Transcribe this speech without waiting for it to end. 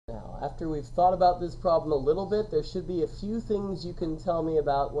after we've thought about this problem a little bit, there should be a few things you can tell me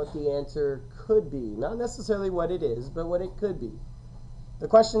about what the answer could be. Not necessarily what it is, but what it could be. The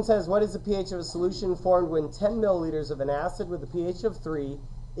question says, what is the pH of a solution formed when 10 milliliters of an acid with a pH of 3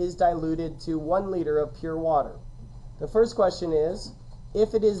 is diluted to 1 liter of pure water? The first question is,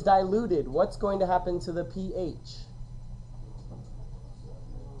 if it is diluted, what's going to happen to the pH?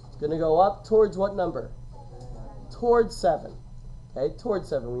 It's going to go up towards what number? Towards 7. Okay, towards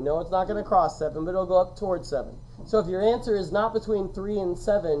 7. We know it's not going to cross 7, but it'll go up towards 7. So if your answer is not between 3 and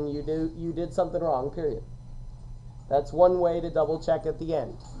 7, you did something wrong, period. That's one way to double check at the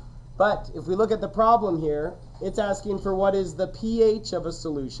end. But if we look at the problem here, it's asking for what is the pH of a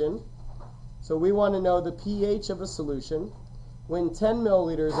solution. So we want to know the pH of a solution when 10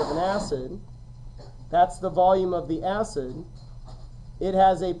 milliliters of an acid, that's the volume of the acid, it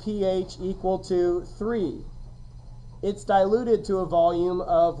has a pH equal to 3. It's diluted to a volume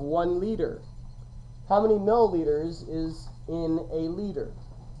of 1 liter. How many milliliters is in a liter?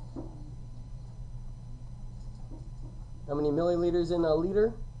 How many milliliters in a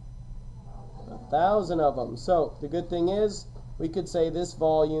liter? 1,000 of them. So the good thing is, we could say this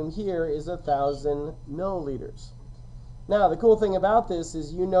volume here is 1,000 milliliters. Now, the cool thing about this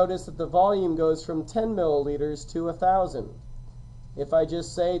is you notice that the volume goes from 10 milliliters to 1,000. If I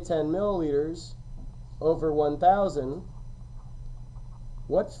just say 10 milliliters over 1,000,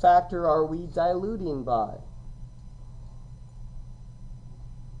 what factor are we diluting by?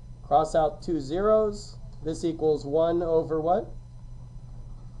 Cross out 2 zeros. This equals 1 over what?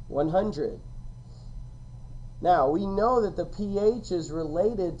 100. Now, we know that the pH is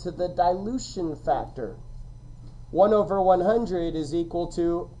related to the dilution factor. 1 over 100 is equal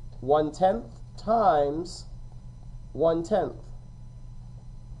to 1/10 times 1/10.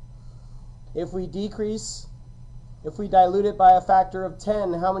 If we dilute it by a factor of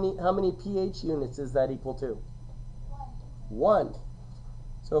 10, how many pH units is that equal to? 1.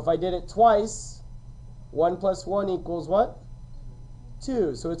 So if I did it twice, 1 plus 1 equals what?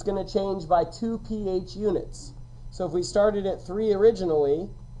 2. So it's going to change by 2 pH units. So if we started at 3 originally,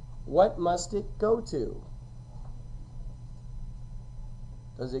 what must it go to?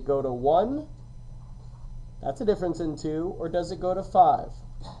 Does it go to 1? That's a difference in 2. Or does it go to 5?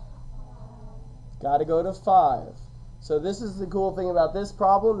 Got to go to 5. So this is the cool thing about this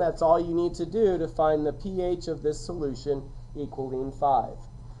problem. That's all you need to do to find the pH of this solution equaling 5.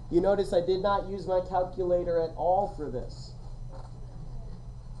 You notice I did not use my calculator at all for this.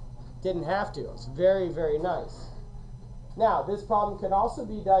 Didn't have to. It's very, very nice. Now, this problem could also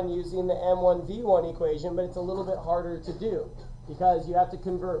be done using the M1V1 equation, but it's a little bit harder to do because you have to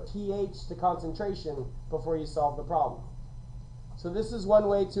convert pH to concentration before you solve the problem. So this is one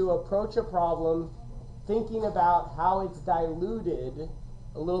way to approach a problem thinking about how it's diluted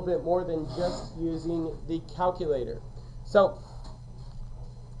a little bit more than just using the calculator. So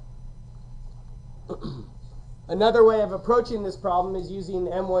another way of approaching this problem is using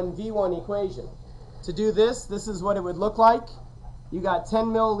the M1V1 equation. To do this, this is what it would look like. You got 10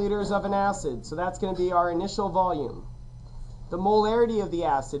 milliliters of an acid, so that's going to be our initial volume. The molarity of the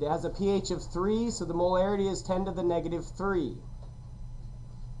acid, it has a pH of 3, so the molarity is 10 to the negative 3.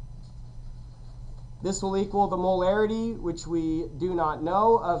 This will equal the molarity, which we do not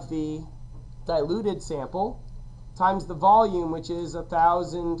know, of the diluted sample, times the volume, which is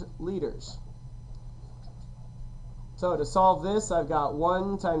 1,000 liters. So to solve this, I've got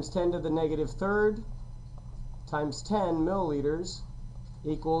 1 times 10 to the negative third times 10 milliliters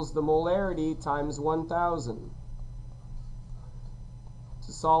equals the molarity times 1,000.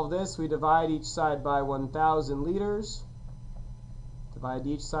 To solve this, we divide each side by 1,000 liters. Divide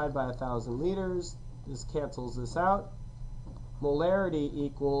each side by 1,000 liters. This cancels this out. Molarity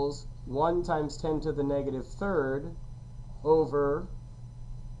equals 1 times 10 to the negative third over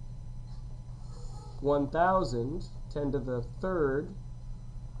 1,000, 10 to the third,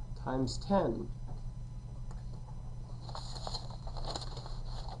 times 10.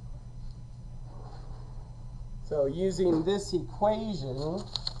 So using this equation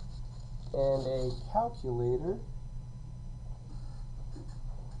and a calculator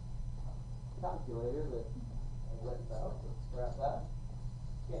that I left out, let's grab that.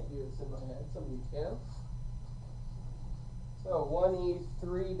 Can't do this in my head, some of you can. So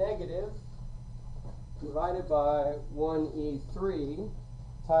 1E3 negative divided by 1E3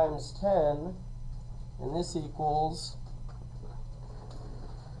 times 10, and this equals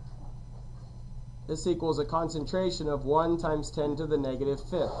a concentration of 1 times 10 to the negative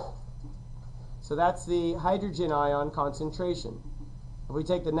fifth. So that's the hydrogen ion concentration. If we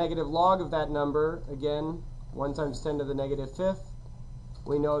take the negative log of that number, again, 1 times 10 to the negative fifth,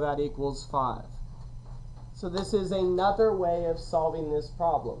 We know that equals 5. So this is another way of solving this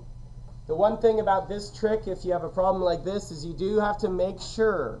problem. The one thing about this trick, if you have a problem like this, is you do have to make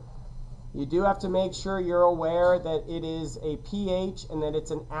sure you're aware that it is a pH and that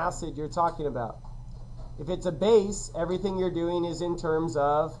it's an acid you're talking about. If it's a base, everything you're doing is in terms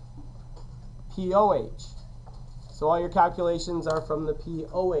of pOH. So all your calculations are from the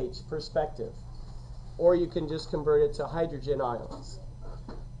pOH perspective. Or you can just convert it to hydrogen ions.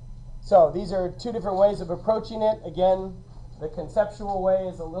 So these are two different ways of approaching it. Again, the conceptual way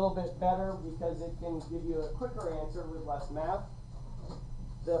is a little bit better because it can give you a quicker answer with less math.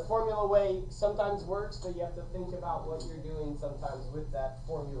 The formula way sometimes works, but you have to think about what you're doing sometimes with that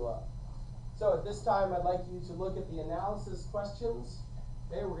formula. So at this time, I'd like you to look at the analysis questions.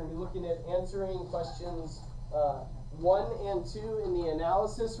 Okay, we're going to be looking at answering questions 1 and 2 in the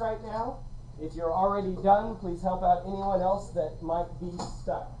analysis right now. If you're already done, please help out anyone else that might be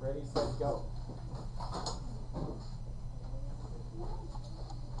stuck. Ready, set, go.